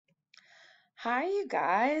Hi, you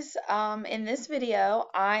guys. In this video,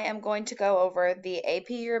 I am going to go over the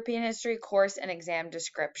AP European History course and exam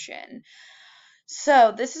description.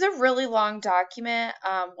 So this is a really long document.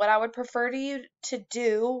 What I would prefer you to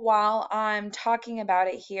do while I'm talking about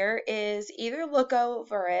it here is either look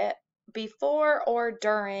over it before or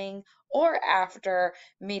during or after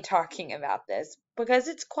me talking about this because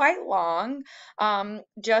it's quite long.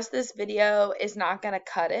 Just this video is not going to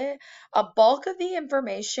cut it. A bulk of the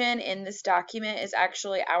information in this document is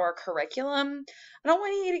actually our curriculum. I don't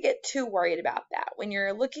want you to get too worried about that. When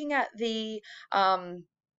you're looking at the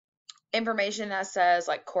information that says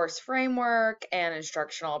like course framework and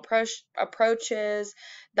instructional approaches,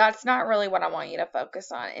 that's not really what I want you to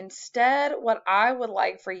focus on. Instead, what I would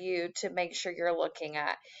like for you to make sure you're looking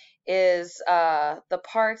at is the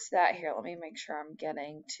parts that, here, let me make sure I'm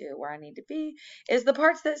getting to where I need to be, is the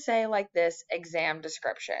parts that say like this exam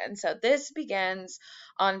description. So this begins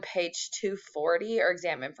on page 240, or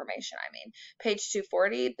exam information, I mean, page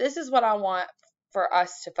 240. This is what I want for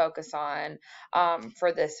us to focus on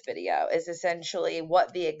for this video, is essentially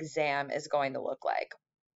what the exam is going to look like.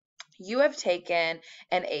 You have taken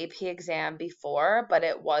an AP exam before, but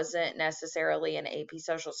it wasn't necessarily an AP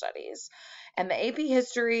Social Studies. And the AP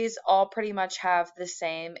Histories all pretty much have the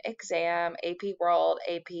same exam. AP World,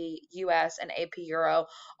 AP US, and AP Euro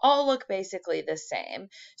all look basically the same.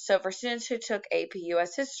 So for students who took AP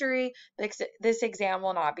US History, this exam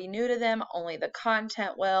will not be new to them, only the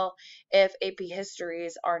content will. If AP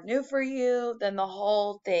Histories are new for you, then the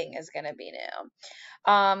whole thing is going to be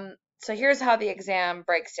new. So here's how the exam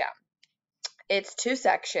breaks down. It's two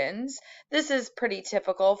sections. This is pretty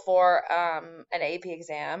typical for an AP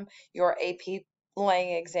exam. Your AP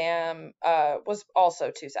Lang exam was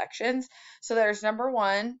also two sections. So there's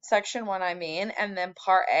section one, and then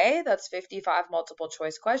part A, that's 55 multiple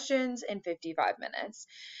choice questions in 55 minutes.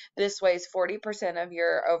 This weighs 40% of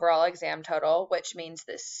your overall exam total, which means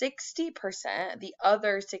the 60%, the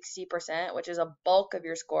other 60%, which is a bulk of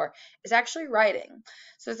your score, is actually writing.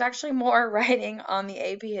 So it's actually more writing on the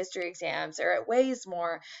AP History exams, or it weighs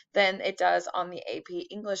more than it does on the AP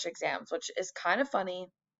English exams, which is kind of funny.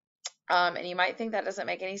 And you might think that doesn't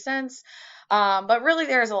make any sense. But really,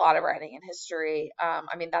 there's a lot of writing in history.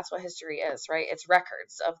 I mean, that's what history is, right? It's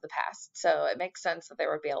records of the past. So it makes sense that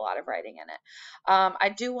there would be a lot of writing in it. I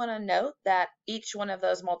do want to note that each one of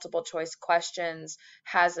those multiple choice questions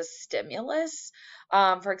has a stimulus.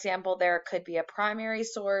 For example, there could be a primary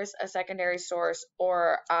source, a secondary source,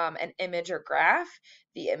 or an image or graph.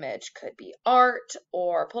 The image could be art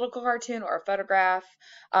or a political cartoon or a photograph.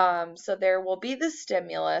 So there will be the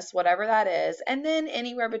stimulus, whatever that is, and then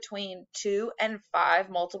anywhere between 2 and 5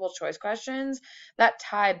 multiple choice questions that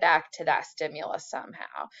tie back to that stimulus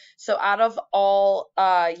somehow. So out of all,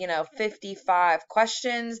 55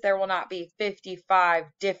 questions, there will not be 55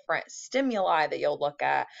 different stimuli that you'll look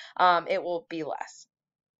at. It will be less.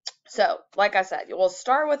 So, like I said, we'll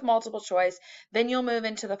start with multiple choice, then you'll move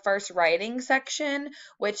into the first writing section,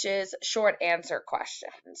 which is short answer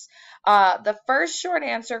questions. The first short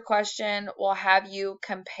answer question will have you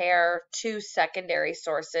compare two secondary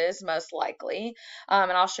sources, most likely,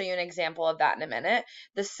 and I'll show you an example of that in a minute.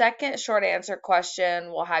 The second short answer question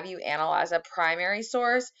will have you analyze a primary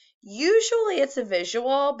source. Usually it's a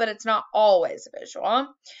visual, but it's not always a visual.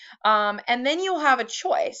 And then you'll have a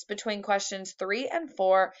choice between questions 3 and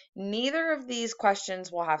 4. Neither of these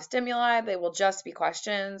questions will have stimuli. They will just be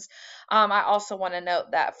questions. I also want to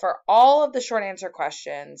note that for all of the short answer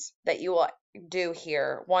questions that you will do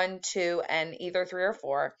here, 1, 2, and either 3 or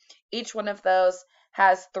 4, each one of those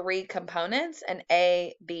has 3 components, an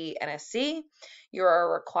A, B, and a C. You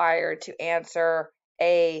are required to answer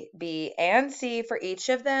A, B, and C for each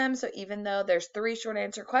of them. So even though there's 3 short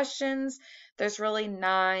answer questions, there's really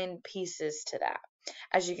 9 pieces to that.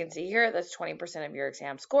 As you can see here, that's 20% of your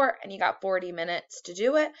exam score, and you got 40 minutes to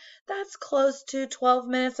do it. That's close to 12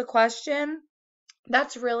 minutes a question.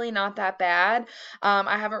 That's really not that bad.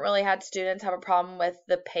 I haven't really had students have a problem with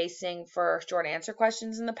the pacing for short answer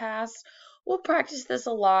questions in the past. We'll practice this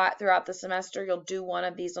a lot throughout the semester. You'll do one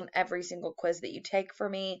of these on every single quiz that you take for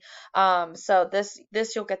me. So this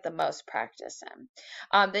you'll get the most practice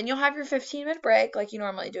in. Then you'll have your 15-minute break like you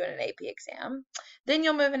normally do in an AP exam. Then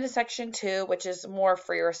you'll move into section 2, which is more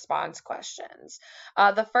free response questions.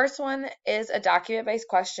 The first one is a document-based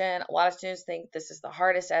question. A lot of students think this is the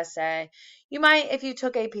hardest essay. You might, if you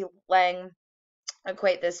took AP Lang,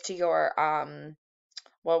 equate this to your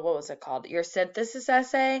what was it called? Your synthesis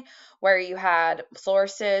essay, where you had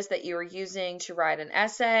sources that you were using to write an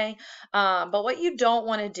essay. But what you don't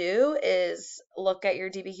want to do is look at your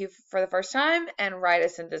DBQ for the first time and write a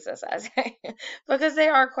synthesis essay because they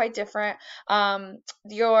are quite different.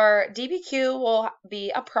 Your DBQ will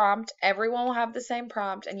be a prompt. Everyone will have the same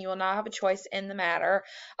prompt, and you will not have a choice in the matter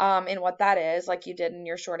in what that is, like you did in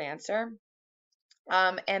your short answer.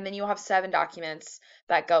 And then you'll have 7 documents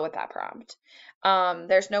that go with that prompt.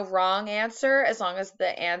 There's no wrong answer as long as the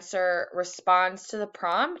answer responds to the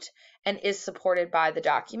prompt and is supported by the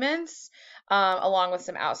documents, along with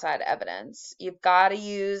some outside evidence. You've got to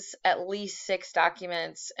use at least 6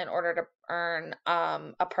 documents in order to earn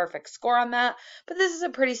a perfect score on that. But this is a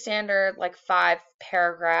pretty standard, like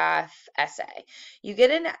 5-paragraph essay. You get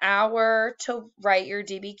an hour to write your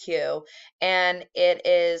DBQ, and it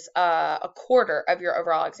is a quarter of your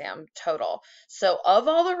overall exam total. So of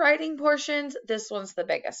all the writing portions, this one's the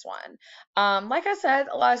biggest one. Like I said,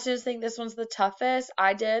 a lot of students think this one's the toughest.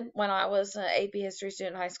 I did when I was an AP history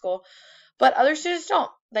student in high school, but other students don't.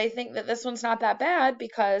 They think that this one's not that bad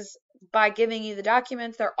because by giving you the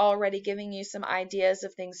documents, they're already giving you some ideas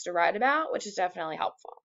of things to write about, which is definitely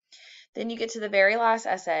helpful. Then you get to the very last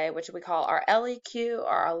essay, which we call our LEQ, or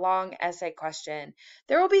our long essay question.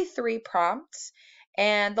 There will be 3 prompts,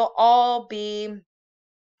 and they'll all be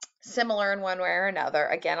similar in one way or another.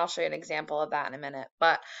 Again, I'll show you an example of that in a minute.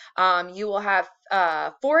 But you will have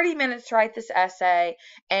 40 minutes to write this essay,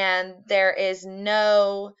 and there is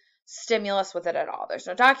no stimulus with it at all. There's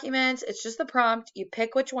no documents. It's just the prompt. You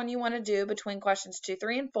pick which one you want to do between questions 2,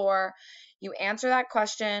 3, and 4. You answer that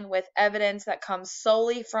question with evidence that comes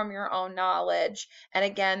solely from your own knowledge. And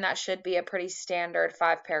again, that should be a pretty standard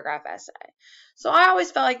 5-paragraph essay. So I always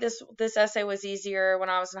felt like this essay was easier when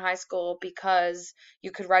I was in high school because you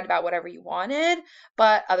could write about whatever you wanted,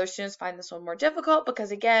 but other students find this one more difficult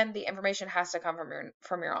because, again, the information has to come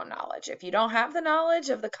from your own knowledge. If you don't have the knowledge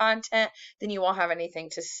of the content, then you won't have anything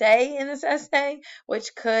to say in this essay,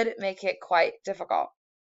 which could make it quite difficult.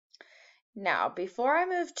 Now, before I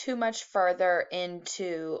move too much further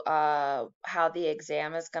into how the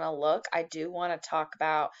exam is going to look, I do want to talk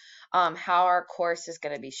about how our course is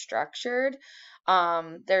going to be structured.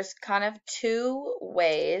 There's kind of 2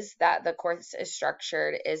 ways that the course is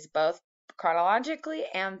structured, is both chronologically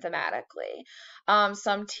and thematically.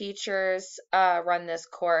 Some teachers run this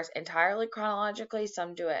course entirely chronologically,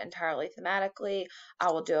 some do it entirely thematically.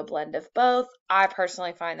 I will do a blend of both. I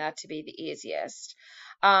personally find that to be the easiest.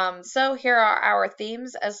 So here are our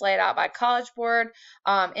themes as laid out by College Board.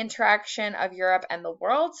 Interaction of Europe and the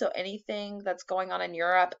world. So anything that's going on in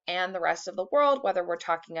Europe and the rest of the world, whether we're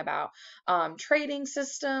talking about trading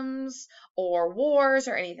systems or wars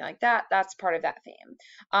or anything like that, that's part of that theme.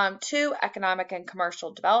 2, economic and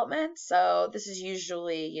commercial development. So this is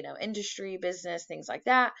usually, industry, business, things like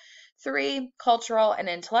that. 3, cultural and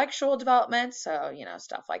intellectual development. So,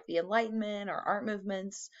 stuff like the Enlightenment or art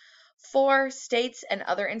movements. 4, states and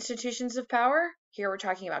other institutions of power. Here we're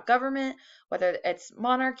talking about government, whether it's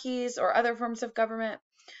monarchies or other forms of government.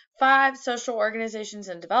 5, social organizations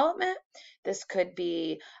and development. This could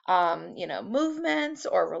be, movements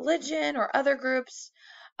or religion or other groups.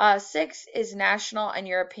 6 is national and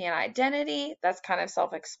European identity. That's kind of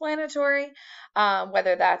self-explanatory,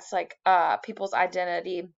 whether that's like people's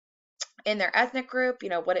identity in their ethnic group,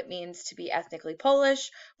 what it means to be ethnically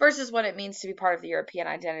Polish versus what it means to be part of the European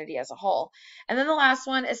identity as a whole. And then the last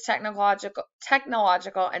one is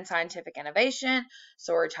technological and scientific innovation.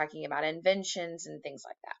 So we're talking about inventions and things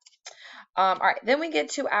like that. All right, then we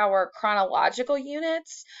get to our chronological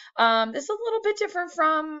units. This is a little bit different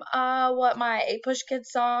from what my APUSH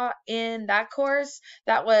kids saw in that course.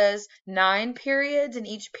 That was 9 periods, and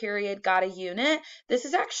each period got a unit. This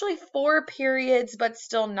is actually 4 periods, but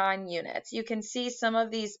still 9 units. You can see some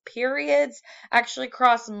of these periods actually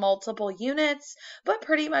cross multiple units, but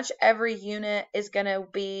pretty much every unit is going to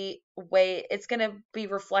be it's going to be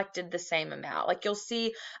reflected the same amount. Like you'll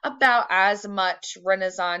see about as much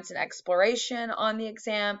Renaissance and exploration on the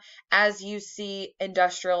exam as you see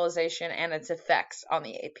industrialization and its effects on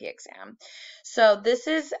the AP exam. So this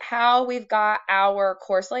is how we've got our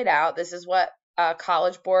course laid out. This is what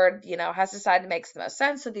College Board, has decided makes the most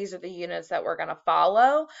sense. So these are the units that we're going to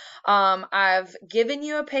follow. I've given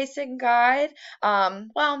you a pacing guide.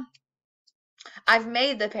 I've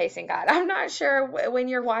made the pacing guide. I'm not sure when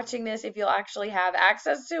you're watching this if you'll actually have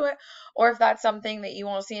access to it or if that's something that you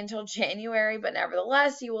won't see until January, but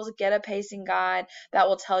nevertheless, you will get a pacing guide that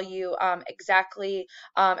will tell you exactly,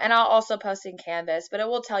 and I'll also post in Canvas, but it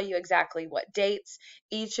will tell you exactly what dates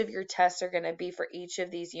each of your tests are going to be for each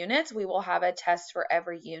of these units. We will have a test for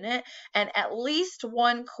every unit and at least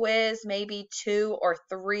one quiz, maybe 2 or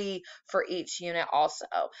 3 for each unit also,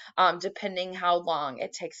 depending how long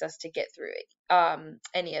it takes us to get through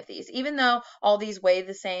any of these. Even though all these weigh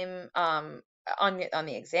the same on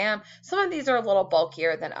the exam, some of these are a little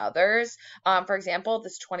bulkier than others. For example,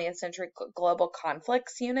 this 20th century global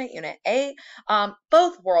conflicts unit, Unit 8,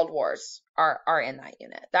 both world wars are in that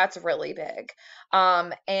unit. That's really big.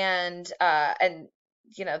 And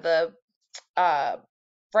you know, the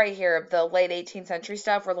right here, the late 18th century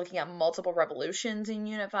stuff, we're looking at multiple revolutions in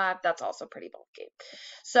Unit 5. That's also pretty bulky.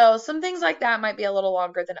 So some things like that might be a little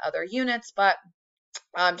longer than other units, but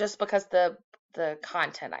just because the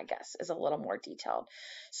content, I guess, is a little more detailed.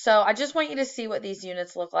 So I just want you to see what these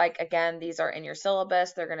units look like. Again, these are in your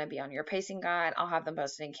syllabus. They're going to be on your pacing guide. I'll have them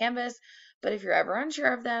posted in Canvas. But if you're ever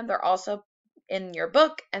unsure of them, they're also in your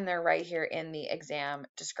book, and they're right here in the exam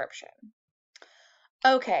description.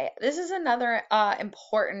 Okay, this is another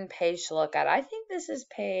important page to look at. I think this is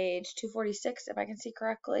page 246, if I can see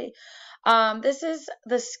correctly. This is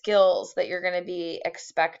the skills that you're going to be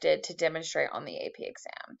expected to demonstrate on the AP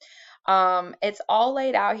exam. It's all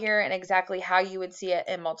laid out here and exactly how you would see it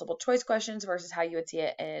in multiple choice questions versus how you would see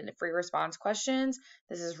it in free response questions.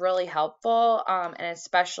 This is really helpful, and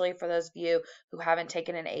especially for those of you who haven't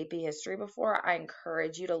taken an AP history before, I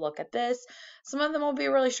encourage you to look at this. Some of them will be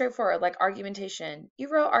really straightforward, like argumentation. You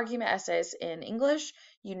wrote argument essays in English.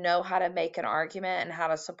 You know how to make an argument and how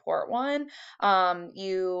to support one.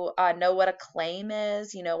 You know what a claim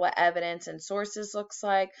is. You know what evidence and sources looks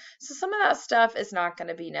like. So some of that stuff is not going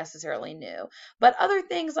to be necessarily new. But other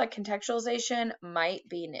things like contextualization might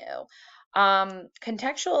be new.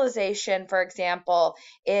 Contextualization, for example,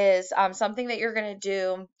 is something that you're going to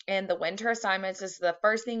do in the winter assignments. This is the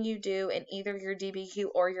first thing you do in either your DBQ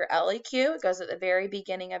or your LEQ. It goes at the very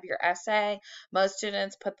beginning of your essay. Most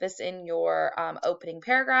students put this in your opening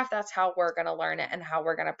paragraph. That's how we're going to learn it and how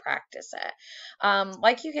we're going to practice it.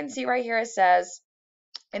 Like you can see right here, it says,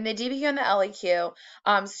 in the DBQ and the LEQ,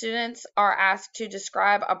 students are asked to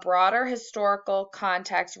describe a broader historical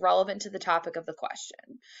context relevant to the topic of the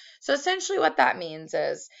question. So essentially what that means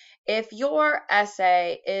is if your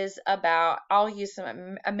essay is about, I'll use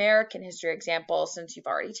some American history examples since you've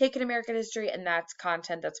already taken American history and that's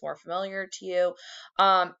content that's more familiar to you.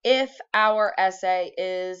 If our essay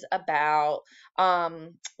is about,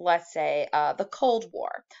 let's say, the Cold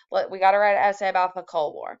War, we got to write an essay about the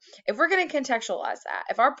Cold War. If we're going to contextualize that,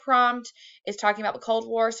 if our prompt is talking about the Cold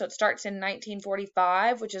War, so it starts in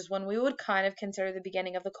 1945, which is when we would kind of consider the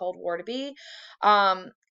beginning of the Cold War to be,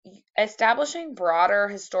 establishing broader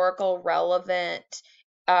historical relevant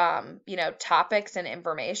topics and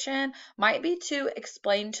information might be to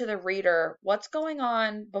explain to the reader what's going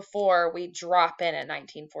on before we drop in at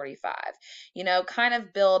 1945, kind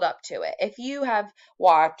of build up to it. If you have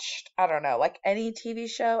watched, I don't know, like any TV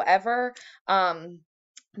show ever,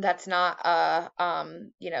 that's not a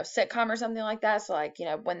sitcom or something like that. So like,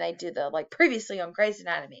 when they do the like previously on Grey's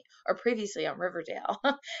Anatomy or previously on Riverdale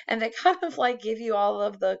and they kind of like give you all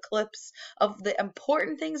of the clips of the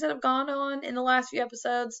important things that have gone on in the last few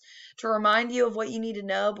episodes to remind you of what you need to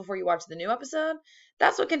know before you watch the new episode.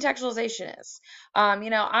 That's what contextualization is.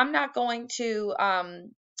 I'm not going to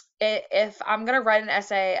if I'm going to write an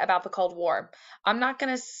essay about the Cold War, I'm not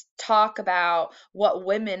going to talk about what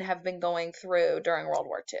women have been going through during World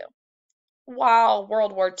War II. While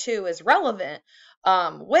World War II is relevant,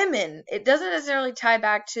 women, it doesn't necessarily tie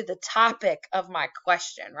back to the topic of my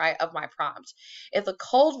question, right, of my prompt. If the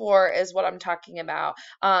Cold War is what I'm talking about,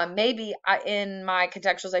 maybe in my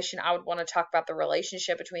contextualization, I would want to talk about the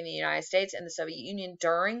relationship between the United States and the Soviet Union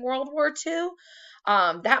during World War II.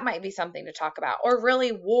 That might be something to talk about, or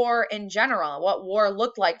really war in general, what war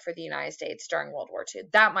looked like for the United States during World War II.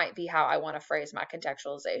 That might be how I want to phrase my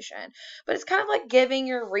contextualization. But it's kind of like giving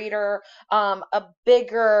your reader a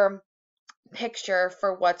bigger picture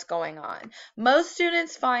for what's going on. Most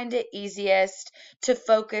students find it easiest to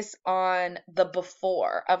focus on the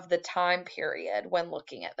before of the time period when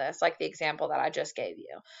looking at this, like the example that I just gave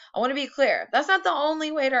you. I want to be clear, that's not the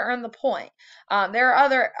only way to earn the point. There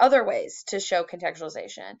are other ways to show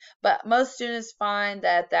contextualization, but most students find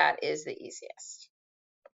that that is the easiest.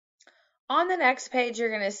 On the next page, you're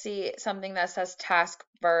going to see something that says task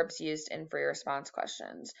verbs used in free response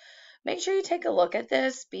questions. Make sure you take a look at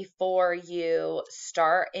this before you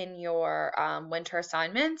start in your winter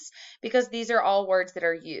assignments because these are all words that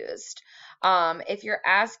are used. If you're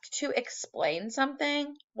asked to explain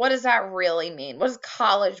something, what does that really mean? What does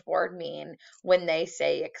College Board mean when they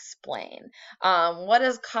say explain? What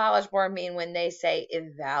does College Board mean when they say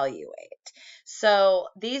evaluate? So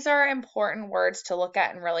these are important words to look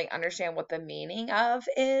at and really understand what the meaning of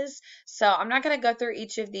is. So I'm not going to go through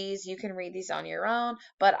each of these. You can read these on your own,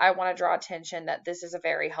 but I want to draw attention that this is a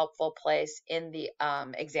very helpful place in the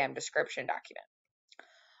exam description document.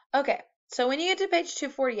 Okay, so when you get to page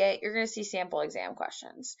 248, you're going to see sample exam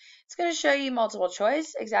questions. It's going to show you multiple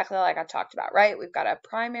choice, exactly like I talked about, right? We've got a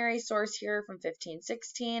primary source here from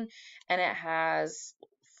 1516, and it has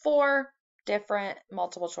 4 different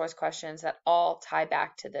multiple choice questions that all tie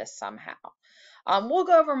back to this somehow. We'll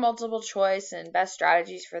go over multiple choice and best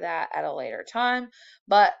strategies for that at a later time,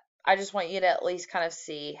 but I just want you to at least kind of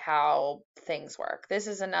see how things work. This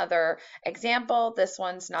is another example. This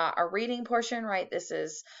one's not a reading portion, right? This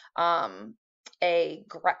is I mean,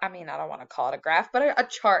 I don't want to call it a graph, but a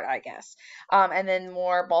chart, I guess. And then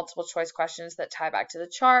more multiple choice questions that tie back to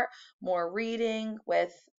the chart, more reading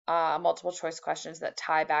with multiple choice questions that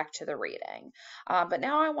tie back to the reading. But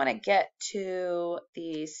now I want to get to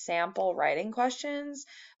the sample writing questions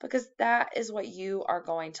because that is what you are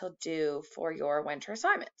going to do for your winter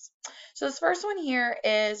assignments. So this first one here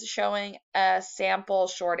is showing a sample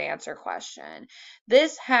short answer question.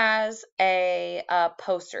 This has a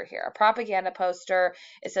poster here, a propaganda poster.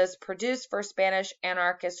 It says produced for Spanish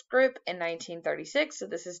anarchist group in 1936. So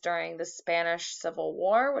this is during the Spanish Civil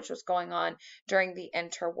War, which was going on during the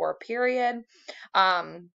interwar period.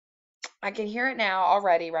 I can hear it now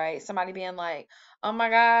already, right? Somebody being like, oh my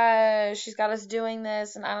gosh, she's got us doing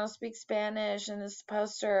this and I don't speak Spanish and this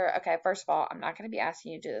poster. Okay, first of all, I'm not going to be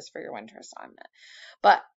asking you to do this for your winter assignment.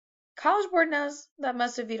 But College Board knows that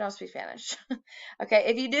most of you don't speak Spanish. Okay,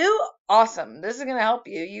 if you do, awesome. This is going to help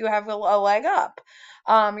you. You have a leg up.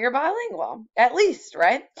 You're bilingual, at least,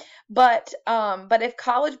 right? But if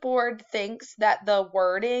College Board thinks that the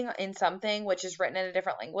wording in something which is written in a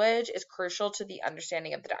different language is crucial to the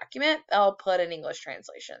understanding of the document, they'll put an English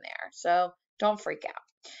translation there. So don't freak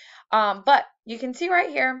out. But you can see right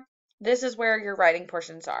here, this is where your writing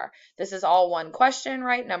portions are. This is all one question,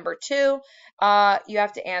 right? Number 2, you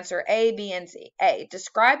have to answer A, B, and C. A,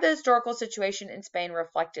 describe the historical situation in Spain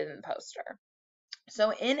reflected in the poster.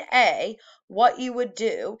 So in A, what you would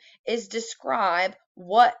do is describe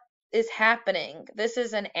what is happening. This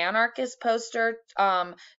is an anarchist poster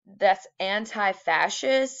that's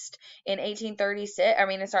anti-fascist in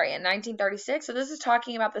 1936. So this is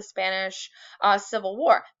talking about the Spanish Civil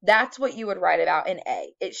War. That's what you would write about in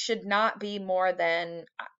A. It should not be more than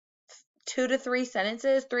 2 to 3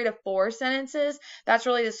 sentences, 3 to 4 sentences. That's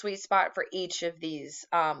really the sweet spot for each of these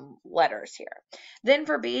letters here. Then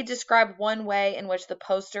for B, describe one way in which the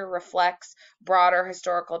poster reflects broader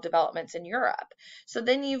historical developments in Europe. So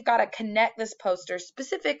then you've got to connect this poster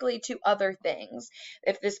specifically to other things.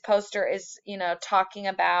 If this poster is, talking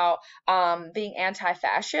about being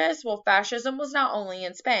anti-fascist, well, fascism was not only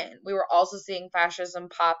in Spain. We were also seeing fascism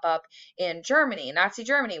pop up in Germany, Nazi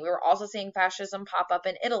Germany. We were also seeing fascism pop up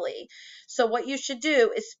in Italy. So what you should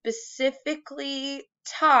do is specifically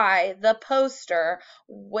tie the poster,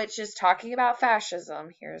 which is talking about fascism.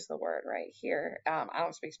 Here's the word right here. I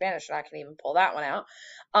don't speak Spanish, and I can even pull that one out.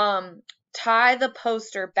 Tie the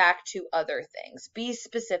poster back to other things. Be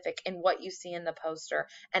specific in what you see in the poster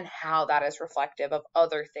and how that is reflective of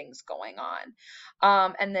other things going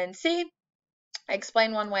on. And then C,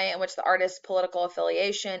 explain one way in which the artist's political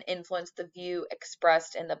affiliation influenced the view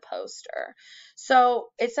expressed in the poster. So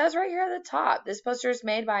it says right here at the top, this poster is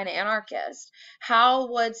made by an anarchist.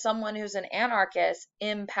 How would someone who's an anarchist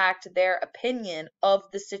impact their opinion of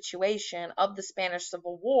the situation of the Spanish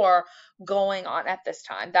Civil War going on at this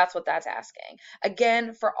time? That's what that's asking.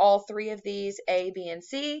 Again, for all 3 of these, A, B, and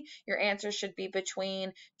C, your answer should be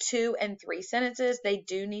between 2 and 3 sentences. They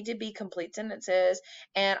do need to be complete sentences.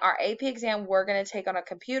 And our AP exam, we're going to take on a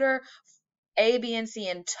computer. A, B, and C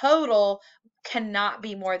in total cannot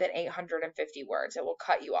be more than 850 words. It will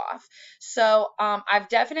cut you off. So I've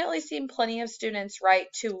definitely seen plenty of students write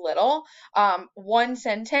too little. One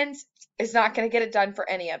sentence is not going to get it done for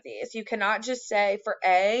any of these. You cannot just say for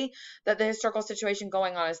A that the historical situation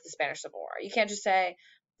going on is the Spanish Civil War. You can't just say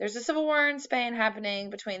there's a civil war in Spain happening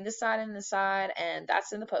between this side and this side, and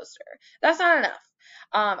that's in the poster. That's not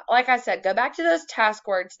enough. Like I said, go back to those task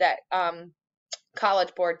words that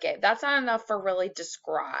College Board gave. That's not enough for really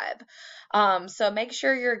describe. So make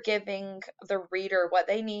sure you're giving the reader what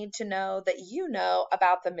they need to know that you know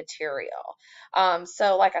about the material.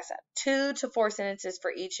 So like I said, 2 to 4 sentences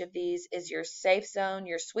for each of these is your safe zone,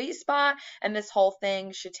 your sweet spot, and this whole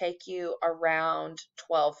thing should take you around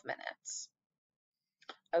 12 minutes.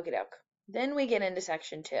 Okie doke. Then we get into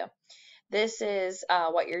section 2. This is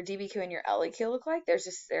what your DBQ and your LEQ look like. There's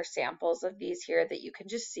samples of these here that you can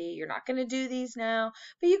just see. You're not going to do these now,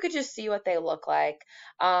 but you could just see what they look like.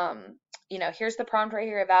 Here's the prompt right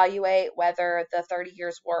here. Evaluate whether the 30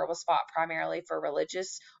 Years' War was fought primarily for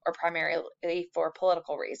religious or primarily for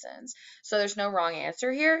political reasons. So there's no wrong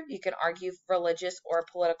answer here. You can argue religious or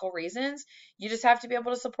political reasons. You just have to be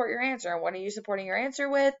able to support your answer. And what are you supporting your answer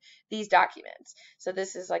with? These documents. So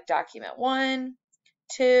this is like document 1,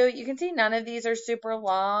 2. You can see none of these are super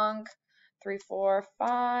long. 3, 4,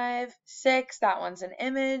 5, 6. That one's an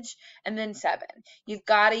image. And then 7. You've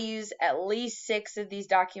got to use at least 6 of these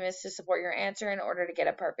documents to support your answer in order to get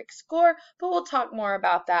a perfect score, but we'll talk more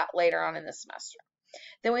about that later on in the semester.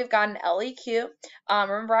 Then we've got an LEQ.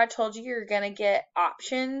 Remember I told you you're going to get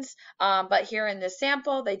options, but here in this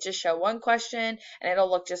sample, they just show one question, and it'll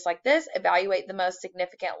look just like this. Evaluate the most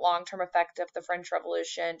significant long-term effect of the French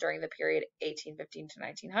Revolution during the period 1815 to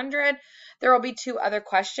 1900. There will be 2 other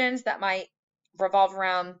questions that might revolve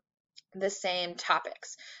around the same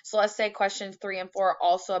topics. So let's say questions 3 and 4 are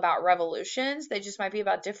also about revolutions. They just might be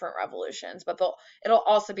about different revolutions, but it'll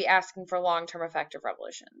also be asking for long-term effect of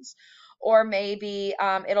revolutions. Or maybe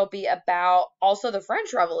it'll be about also the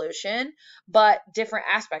French Revolution, but different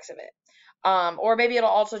aspects of it. Or maybe it'll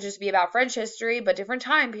also just be about French history, but different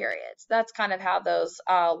time periods. That's kind of how those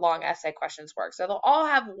long essay questions work. So they'll all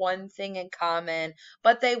have one thing in common,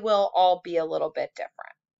 but they will all be a little bit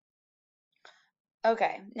different.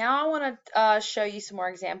 Okay, now I want to show you some more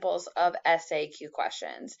examples of SAQ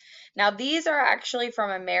questions. Now, these are actually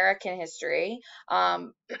from American history,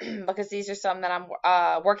 because these are some that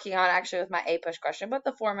I'm working on actually with my APUSH question, but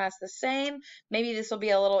the format's the same. Maybe this will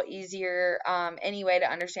be a little easier anyway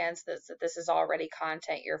to understand that this is already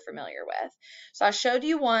content you're familiar with. So I showed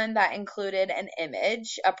you one that included an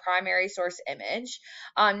image, a primary source image.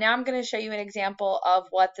 Now I'm going to show you an example of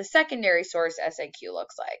what the secondary source SAQ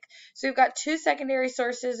looks like. So we've got 2 secondary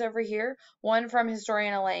sources over here, one from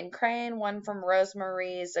historian Elaine Crane, one from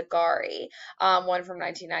Rosemarie Zagari, one from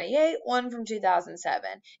 1998, one from 2007.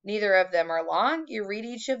 Neither of them are long. You read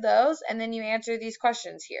each of those and then you answer these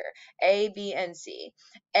questions here, A, B, and C.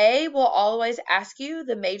 A will always ask you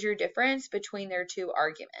the major difference between their 2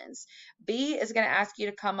 arguments. B is going to ask you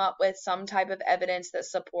to come up with some type of evidence that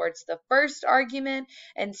supports the first argument,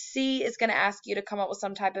 and C is going to ask you to come up with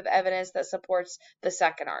some type of evidence that supports the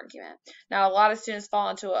second argument. Now, a lot of students fall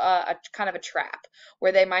into a kind of a trap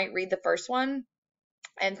where they might read the first one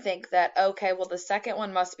and think that, okay, well, the second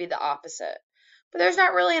one must be the opposite. But there's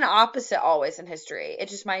not really an opposite always in history. It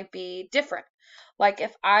just might be different. Like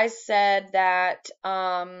if I said that,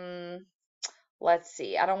 let's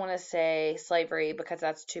see, I don't want to say slavery because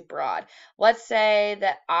that's too broad. Let's say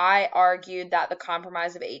that I argued that the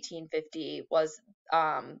Compromise of 1850 was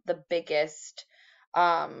the biggest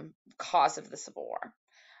cause of the Civil War.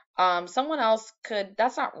 Someone else could,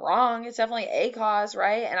 that's not wrong. It's definitely a cause,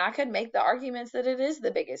 right? And I could make the arguments that it is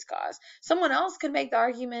the biggest cause. Someone else could make the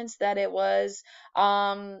arguments that it was,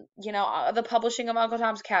 the publishing of Uncle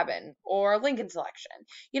Tom's Cabin or Lincoln's election.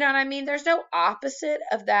 You know what I mean? There's no opposite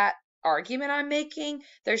of that argument I'm making.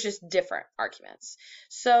 There's just different arguments.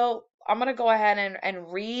 So I'm going to go ahead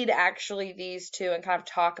and read actually these 2 and kind of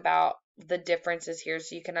talk about the differences here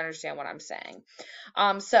so you can understand what I'm saying.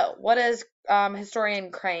 So what does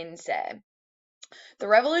historian Crane say? The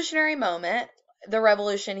revolutionary moment, the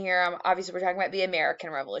revolution here, obviously we're talking about the American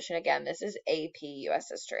Revolution. Again, this is AP U.S.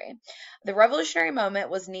 history. The revolutionary moment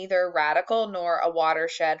was neither radical nor a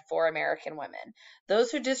watershed for American women. Those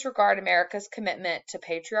who disregard America's commitment to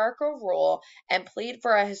patriarchal rule and plead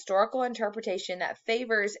for a historical interpretation that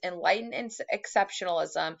favors enlightened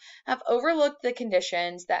exceptionalism have overlooked the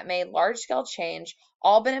conditions that made large-scale change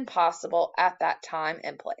all but impossible at that time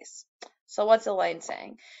and place. So what's Elaine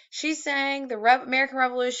saying? She's saying the American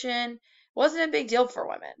Revolution wasn't a big deal for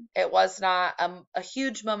women. It was not a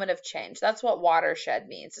huge moment of change. That's what watershed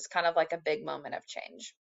means. It's kind of like a big moment of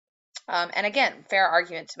change. And again, fair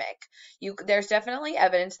argument to make. There's definitely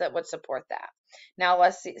evidence that would support that. Now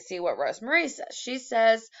let's see what Rosemarie says. She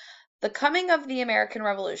says, the coming of the American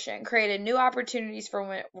Revolution created new opportunities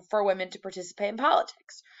for women to participate in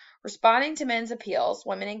politics. Responding to men's appeals,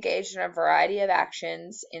 women engaged in a variety of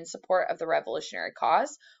actions in support of the revolutionary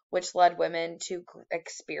cause, which led women to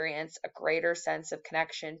experience a greater sense of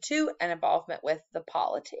connection to and involvement with the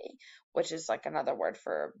polity, which is like another word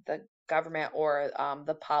for the government or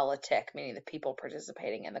the politic, meaning the people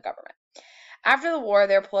participating in the government. After the war,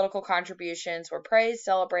 their political contributions were praised,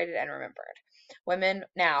 celebrated, and remembered. Women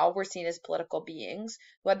now were seen as political beings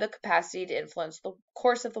who had the capacity to influence the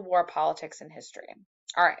course of the war, politics, and history.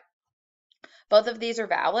 All right. Both of these are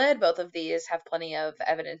valid. Both of these have plenty of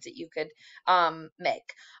evidence that you could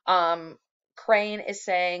make. Crane is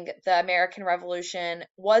saying the American Revolution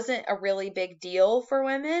wasn't a really big deal for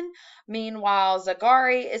women. Meanwhile,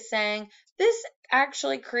 Zagari is saying this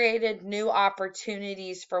actually created new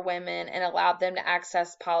opportunities for women and allowed them to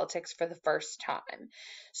access politics for the first time.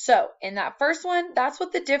 So, in that first one, that's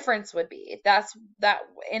what the difference would be. That's that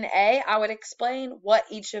in A, I would explain what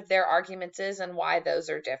each of their arguments is and why those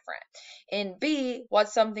are different. In B,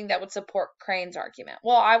 what's something that would support Crane's argument?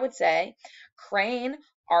 Well, I would say Crane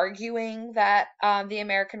arguing that the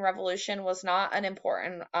American Revolution was not an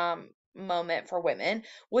important moment for women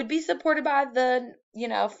would be supported by the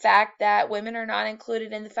fact that women are not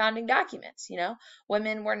included in the founding documents.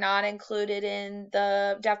 Women were not included in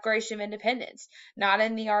the Declaration of Independence, not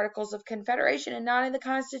in the Articles of Confederation, and not in the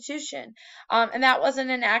Constitution. And that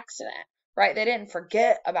wasn't an accident, right? They didn't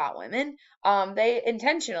forget about women. They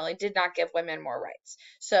intentionally did not give women more rights.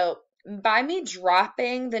 So by me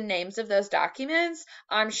dropping the names of those documents,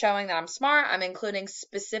 I'm showing that I'm smart. I'm including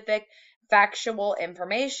specific factual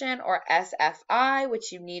information, or SFI,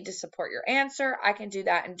 which you need to support your answer. I can do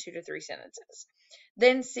that in 2 to 3 sentences.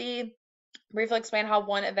 Then C, briefly explain how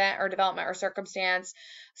one event or development or circumstance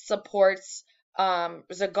supports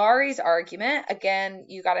Zagari's argument. Again,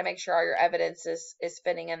 you got to make sure all your evidence is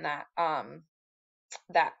fitting in that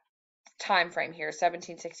time frame here,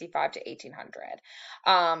 1765 to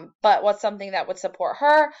 1800. But what's something that would support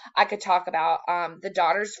her? I could talk about the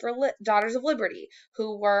Daughters of Liberty,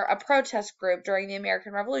 who were a protest group during the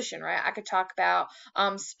American Revolution, right? I could talk about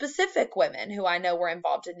specific women who I know were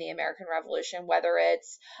involved in the American Revolution, whether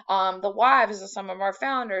it's the wives of some of our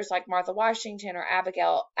founders like Martha Washington or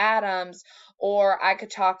Abigail Adams, or I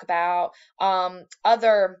could talk about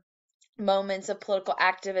other moments of political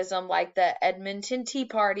activism like the Edmonton Tea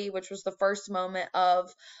Party, which was the first moment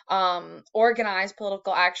of organized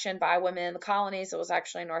political action by women in the colonies. It was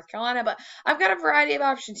actually in North Carolina, but I've got a variety of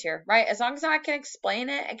options here, right? As long as I can explain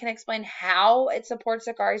it and can explain how it supports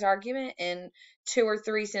Zagari's argument in 2 or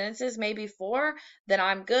 3 sentences, maybe 4, then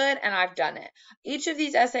I'm good and I've done it. Each of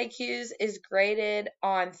these SAQs is graded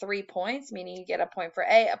on 3 points, meaning you get a point for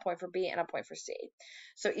A, a point for B, and a point for C.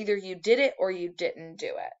 So either you did it or you didn't do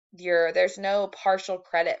it. There's no partial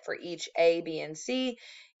credit for each A, B, and C.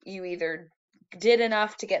 You either did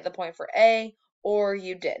enough to get the point for A or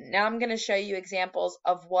you didn't. Now I'm going to show you examples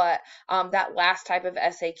of what that last type of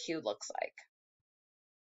SAQ looks like.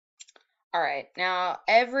 All right, now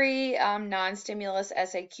every non-stimulus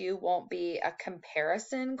SAQ won't be a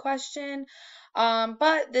comparison question,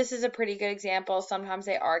 but this is a pretty good example. Sometimes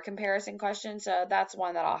they are comparison questions, so that's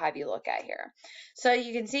one that I'll have you look at here. So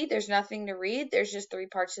you can see there's nothing to read. There's just 3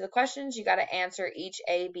 parts to the questions. You got to answer each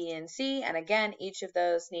A, B, and C, and again, each of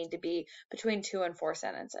those need to be between 2 and 4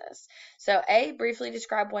 sentences. So A, briefly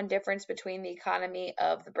describe one difference between the economy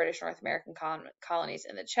of the British North American colonies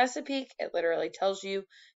and the Chesapeake. It literally tells you,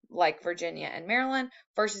 like Virginia and Maryland,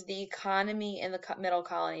 versus the economy in the middle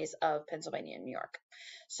colonies of Pennsylvania and New York.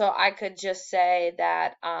 So I could just say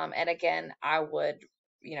that, and again, I would,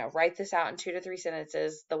 write this out in 2 to 3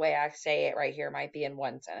 sentences. The way I say it right here might be in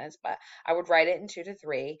 1 sentence, but I would write it in 2 to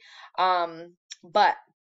 3. But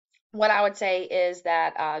what I would say is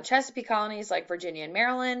that Chesapeake colonies like Virginia and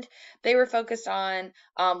Maryland, they were focused on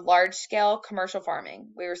large-scale commercial farming.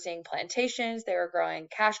 We were seeing plantations. They were growing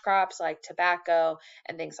cash crops like tobacco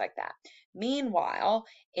and things like that. Meanwhile,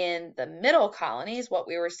 in the middle colonies, what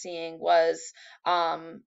we were seeing was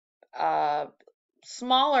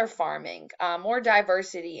smaller farming, more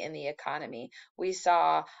diversity in the economy. We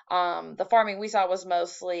saw the farming we saw was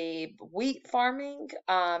mostly wheat farming,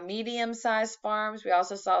 medium-sized farms. We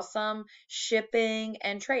also saw some shipping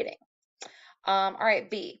and trading. All right,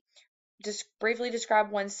 B. Just briefly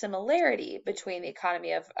describe one similarity between the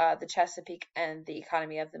economy of the Chesapeake and the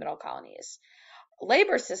economy of the middle colonies.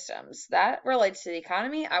 Labor systems, that relates to the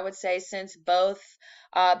economy. I would say since both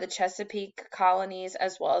the Chesapeake colonies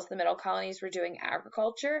as well as the middle colonies were doing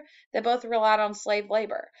agriculture, they both relied on slave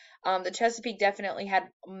labor. The Chesapeake definitely had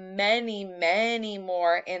many, many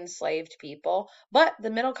more enslaved people, but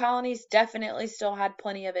the middle colonies definitely still had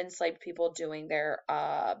plenty of enslaved people doing their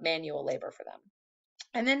manual labor for them.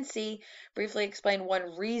 And then C, briefly explain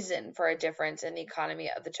one reason for a difference in the economy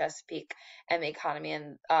of the Chesapeake and the economy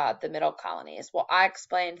in the middle colonies. Well, I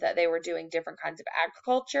explained that they were doing different kinds of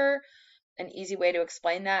agriculture. An easy way to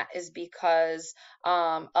explain that is because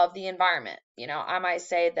of the environment. I might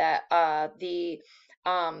say that the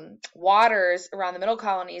waters around the middle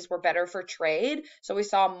colonies were better for trade. So we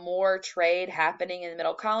saw more trade happening in the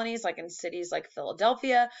middle colonies, like in cities like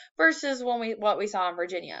Philadelphia, versus what we saw in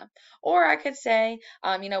Virginia. Or I could say,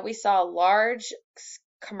 we saw large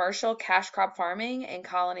commercial cash crop farming in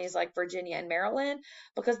colonies like Virginia and Maryland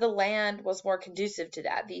because the land was more conducive to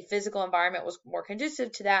that. The physical environment was more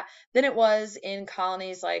conducive to that than it was in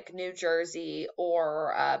colonies like New Jersey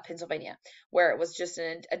or Pennsylvania, where it was just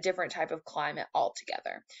a different type of climate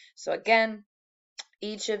altogether. So again,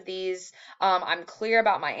 each of these, I'm clear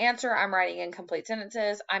about my answer. I'm writing in complete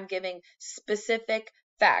sentences. I'm giving specific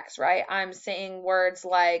facts, right? I'm saying words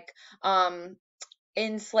like,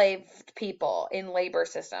 enslaved people in labor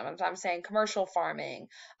systems. I'm saying commercial farming,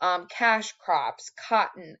 cash crops,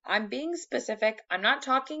 cotton. I'm being specific. I'm not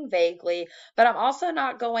talking vaguely, but I'm also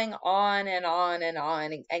not going on and on and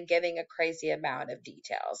on and giving a crazy amount of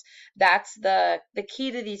details. That's the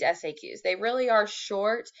key to these SAQs. They really are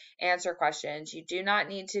short answer questions. You do not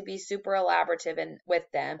need to be super elaborative with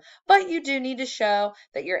them, but you do need to show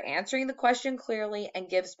that you're answering the question clearly and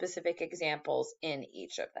give specific examples in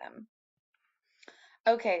each of them.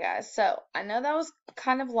 Okay, guys, so I know that was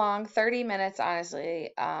kind of long, 30 minutes, honestly.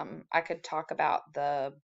 I could talk about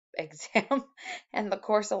the exam and the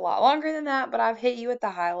course a lot longer than that, but I've hit you with the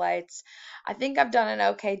highlights. I think I've done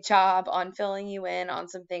an okay job on filling you in on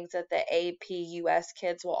some things that the AP US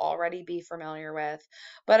kids will already be familiar with.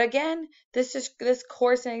 But again, this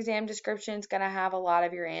course and exam description is going to have a lot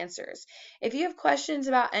of your answers. If you have questions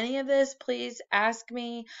about any of this, please ask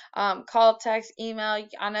me. Call, text, email.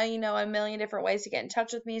 I know you know a million different ways to get in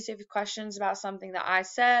touch with me. So if you have questions about something that I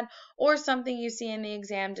said or something you see in the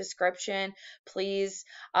exam description, please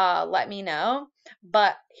let me know.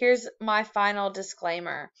 But here's my final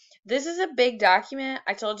disclaimer. This is a big document.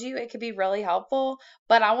 I told you it could be really helpful,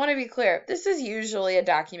 but I want to be clear. This is usually a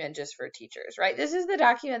document just for teachers, right? This is the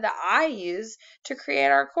document that I use to create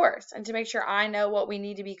our course and to make sure I know what we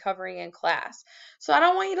need to be covering in class. So I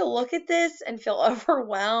don't want you to look at this and feel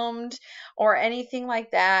overwhelmed or anything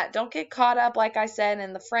like that. Don't get caught up, like I said,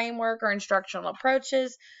 in the framework or instructional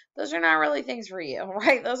approaches. Those are not really things for you,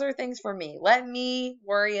 right? Those are things for me. Let me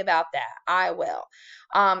worry about that. I will.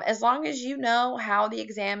 As long as you know how the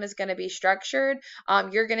exam is going to be structured,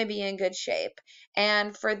 you're going to be in good shape.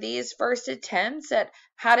 And for these first attempts at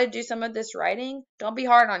how to do some of this writing, don't be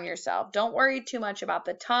hard on yourself. Don't worry too much about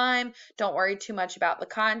the time. Don't worry too much about the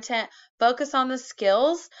content. Focus on the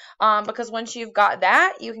skills, because once you've got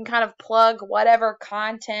that, you can kind of plug whatever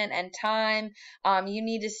content and time you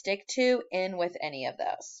need to stick to in with any of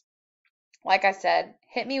those. Like I said,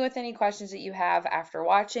 hit me with any questions that you have after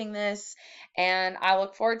watching this, and I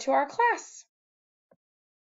look forward to our class.